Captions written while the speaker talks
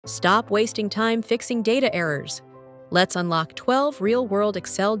Stop wasting time fixing data errors. Let's unlock 12 real-world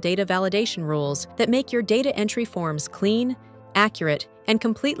Excel data validation rules that make your data entry forms clean, accurate, and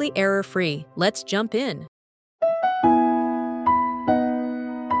completely error-free. Let's jump in.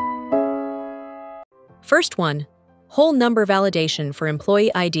 First one, whole number validation for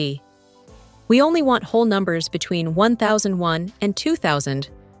employee ID. We only want whole numbers between 1001 and 2000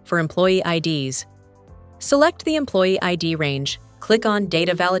 for employee IDs. Select the employee ID range. Click on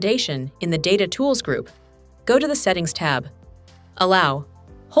Data Validation in the Data Tools group. Go to the Settings tab. Allow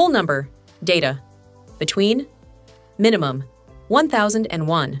whole number, data, between, minimum,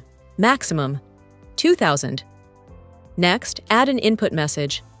 1001, maximum, 2000. Next, add an input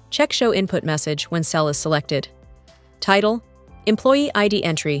message. Check Show Input Message when cell is selected. Title, Employee ID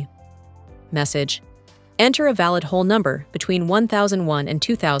Entry. Message, enter a valid whole number between 1001 and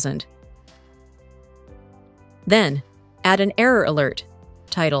 2000. Then, add an error alert.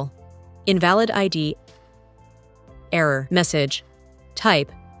 Title, Invalid ID Error. Message,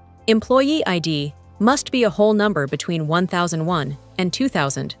 type, Employee ID must be a whole number between 1001 and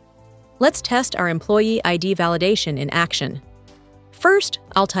 2000. Let's test our employee ID validation in action. First,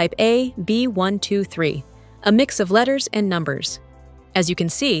 I'll type AB123, a mix of letters and numbers. As you can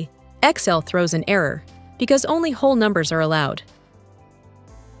see, Excel throws an error because only whole numbers are allowed.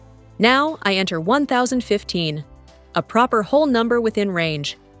 Now I enter 1015, a proper whole number within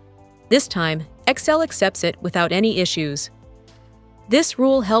range. This time, Excel accepts it without any issues. This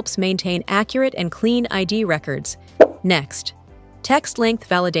rule helps maintain accurate and clean ID records. Next, text length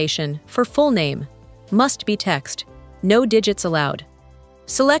validation for full name. Must be text, no digits allowed.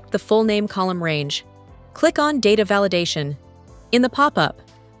 Select the full name column range. Click on Data Validation. In the pop-up,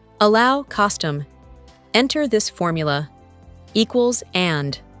 allow custom. Enter this formula, equals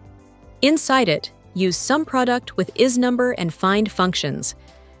and. Inside it, use SumProduct with isNumber and find functions.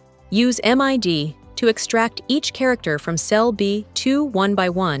 Use MID to extract each character from cell B2 one by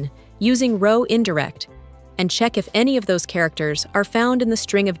one using row indirect, and check if any of those characters are found in the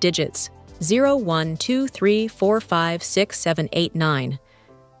string of digits 0, 1, 2, 3, 4, 5, 6, 7, 8, 9.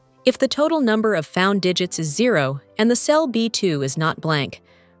 If the total number of found digits is 0 and the cell B2 is not blank,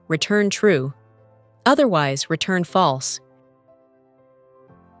 return true. Otherwise, return false.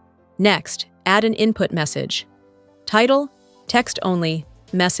 Next, add an input message. Title, text only,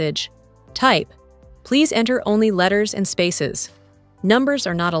 message. Type, please enter only letters and spaces. Numbers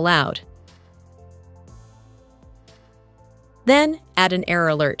are not allowed. Then, add an error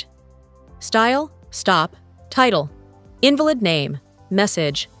alert. Style, stop, title, invalid name,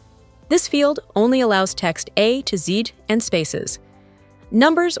 message. This field only allows text A to Z and spaces.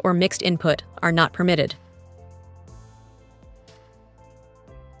 Numbers or mixed input are not permitted.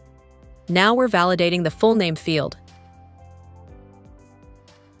 Now we're validating the full name field.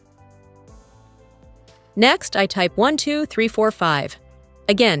 Next, I type 1, 2, 3, 4, 5.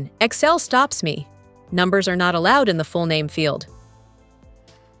 Again, Excel stops me. Numbers are not allowed in the full name field.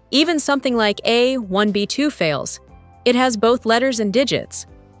 Even something like A1B2 fails. It has both letters and digits.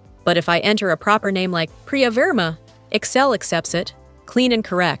 But if I enter a proper name like Priya Verma, Excel accepts it, clean and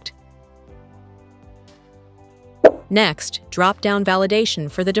correct. Next, drop-down validation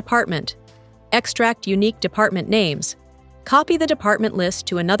for the department. Extract unique department names. Copy the department list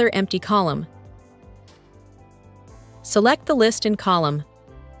to another empty column. Select the list in column.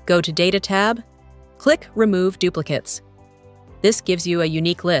 Go to Data tab. Click Remove Duplicates. This gives you a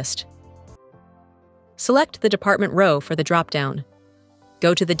unique list. Select the department row for the drop-down.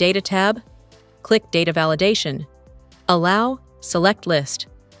 Go to the Data tab. Click Data Validation. Allow, select List.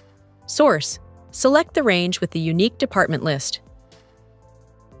 Source. Select the range with the unique department list.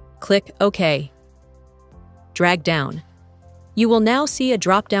 Click OK. Drag down. You will now see a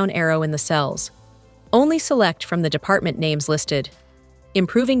drop-down arrow in the cells. Only select from the department names listed,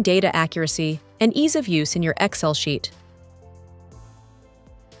 improving data accuracy and ease of use in your Excel sheet.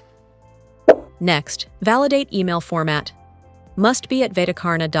 Next, validate email format. Must be at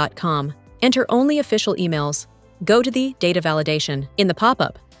VedaKarna.com. Enter only official emails. Go to the Data Validation. In the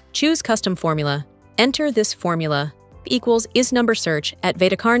pop-up, choose Custom Formula. Enter this formula, equals isNumber search at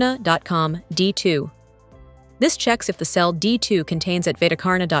VedaKarna.com D2. This checks if the cell D2 contains at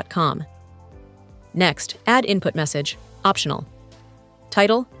VedaKarna.com. Next, add input message, optional.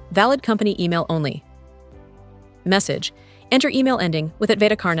 Title, valid company email only. Message, enter email ending with at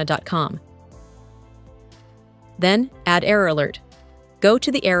VedaKarna.com. Then, add error alert. Go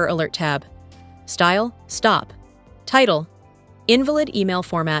to the Error Alert tab. Style, stop. Title, invalid email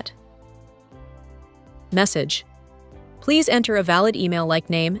format. Message, please enter a valid email like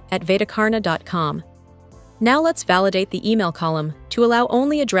name at VedaKarna.com. Now let's validate the email column to allow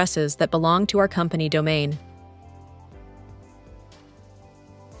only addresses that belong to our company domain.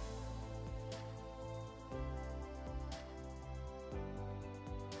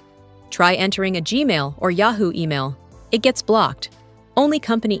 Try entering a Gmail or Yahoo email. It gets blocked. Only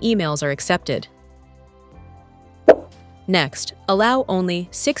company emails are accepted. Next, allow only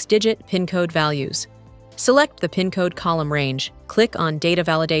 6-digit PIN code values. Select the PIN code column range. Click on Data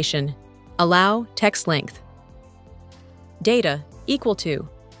Validation. Allow text length. Data equal to.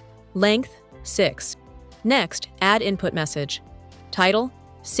 Length 6. Next, add input message. Title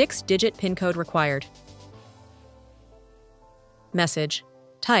 6-digit PIN code required. Message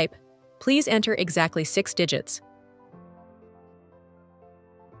type. Please enter exactly 6 digits.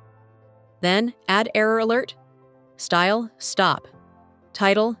 Then, add error alert. Style, stop.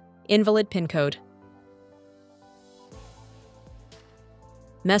 Title, invalid PIN code.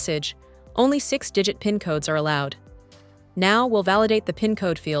 Message, only 6-digit PIN codes are allowed. Now we'll validate the PIN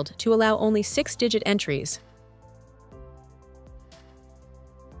code field to allow only 6-digit entries.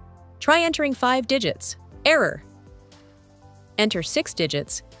 Try entering 5 digits. Error. Enter 6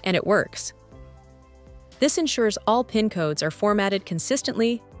 digits, and it works. This ensures all PIN codes are formatted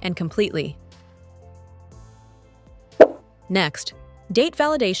consistently and completely. Next, date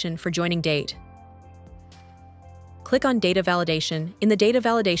validation for joining date. Click on Data Validation in the Data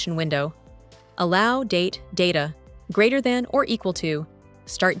Validation window. Allow date data greater than or equal to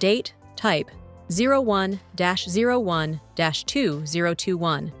start date type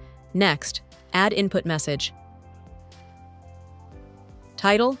 01-01-2021. Next, add input message.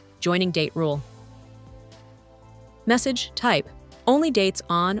 Title, joining date rule. Message type, only dates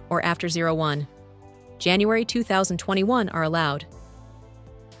on or after 01. January 2021 are allowed.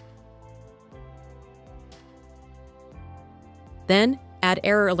 Then, add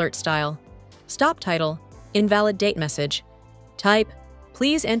error alert style. Stop title, invalid date message. Type,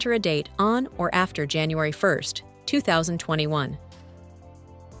 please enter a date on or after January 1st, 2021.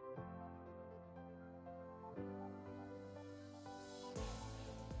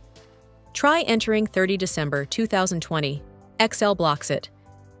 Try entering 30 December 2020. Excel blocks it.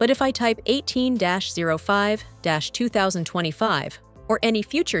 But if I type 18-05-2025 or any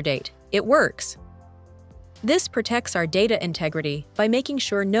future date, it works. This protects our data integrity by making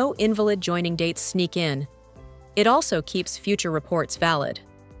sure no invalid joining dates sneak in. It also keeps future reports valid.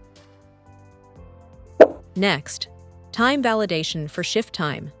 Next, time validation for shift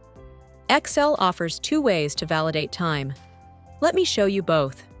time. Excel offers 2 ways to validate time. Let me show you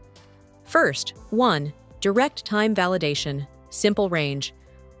both. First, 1. Direct time validation, simple range.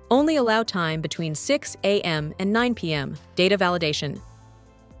 Only allow time between 6 a.m. and 9 p.m. Data validation.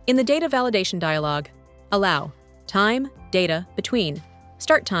 In the data validation dialog, allow time, data between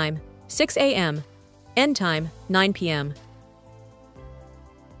start time 6 a.m., end time 9 p.m.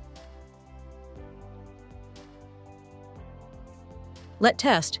 Let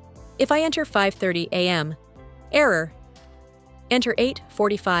test. If I enter 5:30 a.m., error. Enter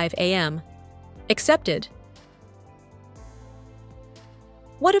 8:45 a.m., accepted.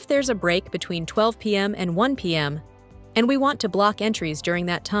 What if there's a break between 12 p.m. and 1 p.m., and we want to block entries during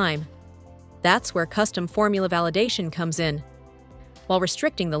that time? That's where custom formula validation comes in, while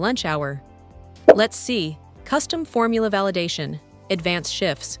restricting the lunch hour. Let's see, custom formula validation, advanced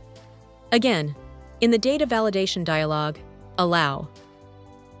shifts. Again, in the data validation dialog, allow.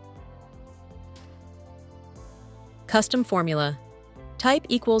 Custom formula. Type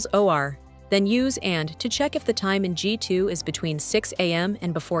equals OR, then use AND to check if the time in G2 is between 6 a.m.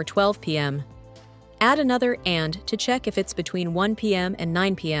 and before 12 p.m. Add another AND to check if it's between 1 p.m. and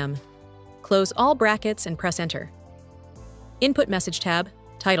 9 p.m. Close all brackets and press Enter. Input Message tab,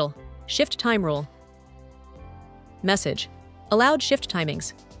 Title, Shift Time Rule. Message, allowed shift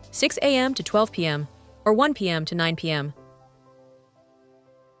timings, 6 a.m. to 12 p.m. or 1 p.m. to 9 p.m.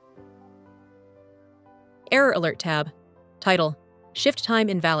 Error Alert tab, Title, Shift Time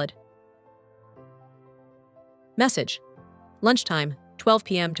Invalid. Message, lunchtime, 12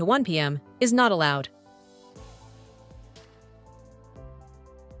 p.m. to 1 p.m. is not allowed.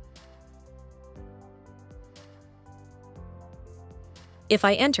 If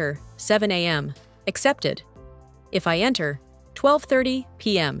I enter 7 a.m., accepted. If I enter 12:30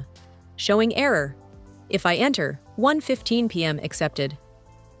 p.m., showing error. If I enter 1:15 p.m., accepted.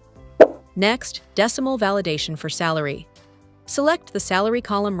 Next, decimal validation for salary. Select the salary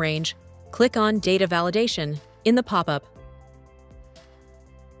column range, click on Data Validation in the pop-up.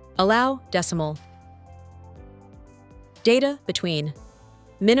 Allow decimal. Data between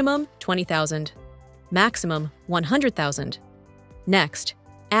minimum 20,000, maximum 100,000. Next,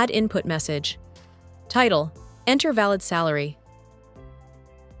 add input message. Title, enter valid salary.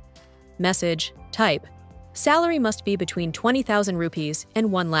 Message, type, salary must be between 20,000 rupees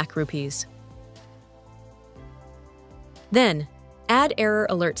and 1 lakh rupees. Then, add error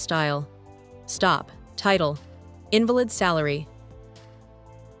alert style. Stop, title, invalid salary.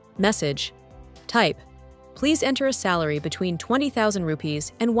 Message, type, please enter a salary between 20,000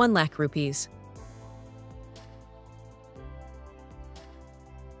 rupees and 1 lakh rupees.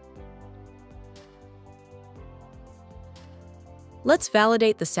 Let's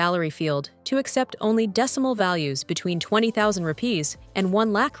validate the salary field to accept only decimal values between 20,000 rupees and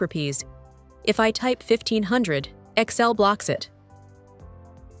 1 lakh rupees. If I type 1500, Excel blocks it.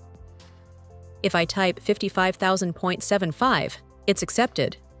 If I type 55,000.75, it's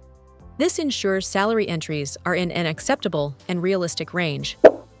accepted. This ensures salary entries are in an acceptable and realistic range.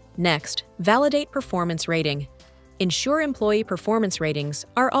 Next, validate performance rating. Ensure employee performance ratings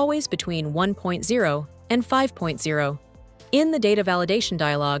are always between 1.0 and 5.0. In the data validation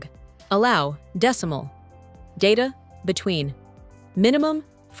dialog, allow decimal. Data, between. Minimum,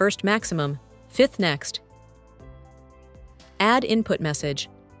 first maximum, fifth next. Add input message.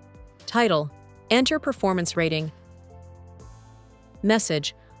 Title, enter performance rating.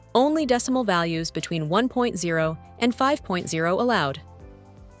 Message, only decimal values between 1.0 and 5.0 allowed.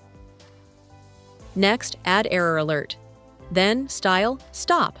 Next, add error alert. Then, style,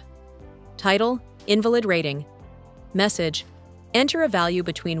 stop. Title, invalid rating. Message, enter a value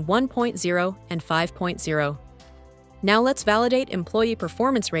between 1.0 and 5.0. Now let's validate employee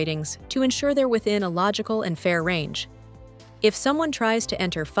performance ratings to ensure they're within a logical and fair range. If someone tries to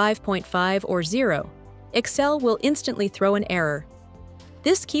enter 5.5 or 0, Excel will instantly throw an error.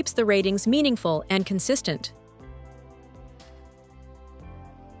 This keeps the ratings meaningful and consistent.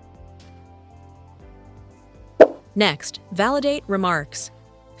 Next, validate remarks.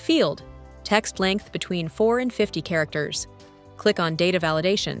 Field, text length between 4 and 50 characters. Click on Data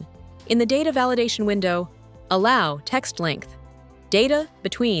Validation. In the Data Validation window, allow text length. Data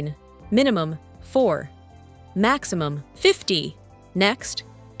between, minimum 4, maximum 50. Next,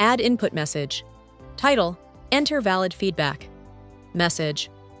 add input message. Title, enter valid feedback. Message,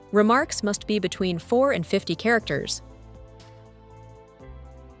 remarks must be between 4 and 50 characters.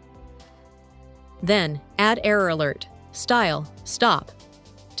 Then, add error alert. Style, stop.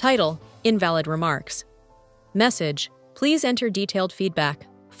 Title, invalid remarks. Message, please enter detailed feedback,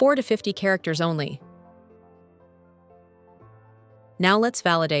 4 to 50 characters only. Now let's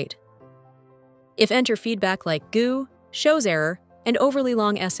validate. If enter feedback like GU, shows error, and overly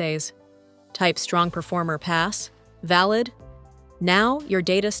long essays, type strong performer pass, valid. Now your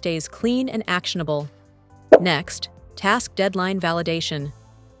data stays clean and actionable. Next, task deadline validation.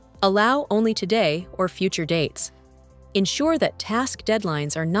 Allow only today or future dates. Ensure that task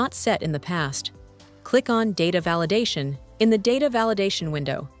deadlines are not set in the past. Click on Data Validation in the Data Validation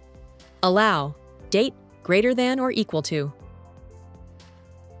window. Allow date greater than or equal to.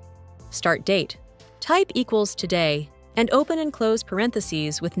 Start date. Type equals today and open and close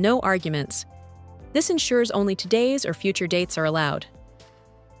parentheses with no arguments. This ensures only today's or future dates are allowed.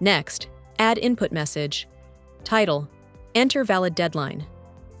 Next, add input message. Title, enter valid deadline.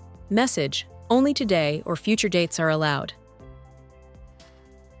 Message, only today or future dates are allowed.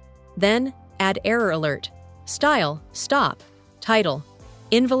 Then, add error alert. Style, stop. Title,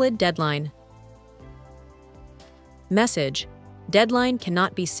 invalid deadline. Message, deadline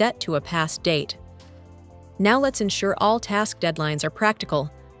cannot be set to a past date. Now let's ensure all task deadlines are practical.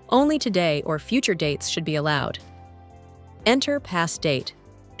 Only today or future dates should be allowed. Enter past date,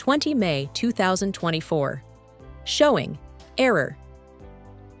 20 May 2024. Showing, error.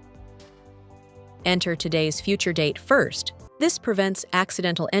 Enter today's future date first. This prevents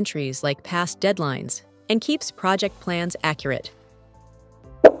accidental entries like past deadlines and keeps project plans accurate.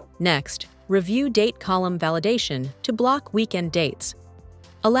 Next, review date column validation to block weekend dates.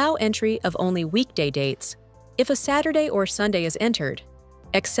 Allow entry of only weekday dates. If a Saturday or Sunday is entered,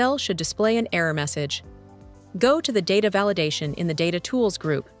 Excel should display an error message. Go to the Data Validation in the Data Tools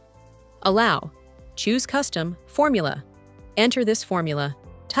group. Allow, choose Custom, Formula. Enter this formula.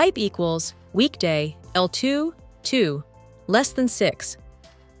 Type equals weekday L2, 2, less than 6.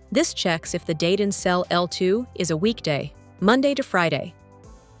 This checks if the date in cell L2 is a weekday, Monday to Friday.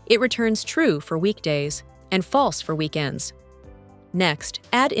 It returns true for weekdays and false for weekends. Next,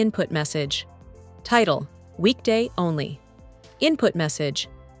 add input message. Title, weekday only. Input message,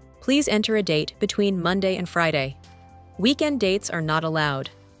 please enter a date between Monday and Friday. Weekend dates are not allowed.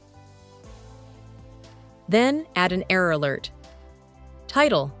 Then add an error alert.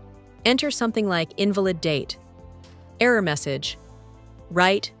 Title, enter something like invalid date. Error message,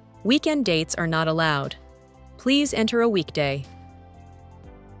 write Weekend dates are not allowed. Please enter a weekday.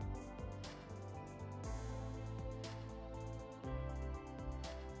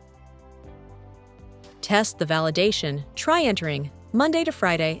 Test the validation. Try entering Monday to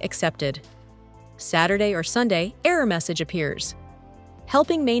Friday accepted. Saturday or Sunday error message appears,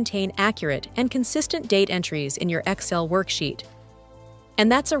 helping maintain accurate and consistent date entries in your Excel worksheet.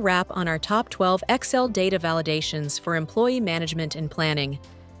 And that's a wrap on our top 12 Excel data validations for employee management and planning.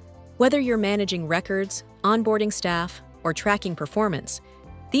 Whether you're managing records, onboarding staff, or tracking performance,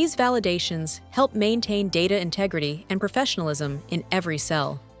 these validations help maintain data integrity and professionalism in every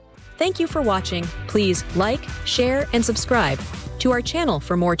cell. Thank you for watching. Please like, share, and subscribe to our channel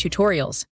for more tutorials.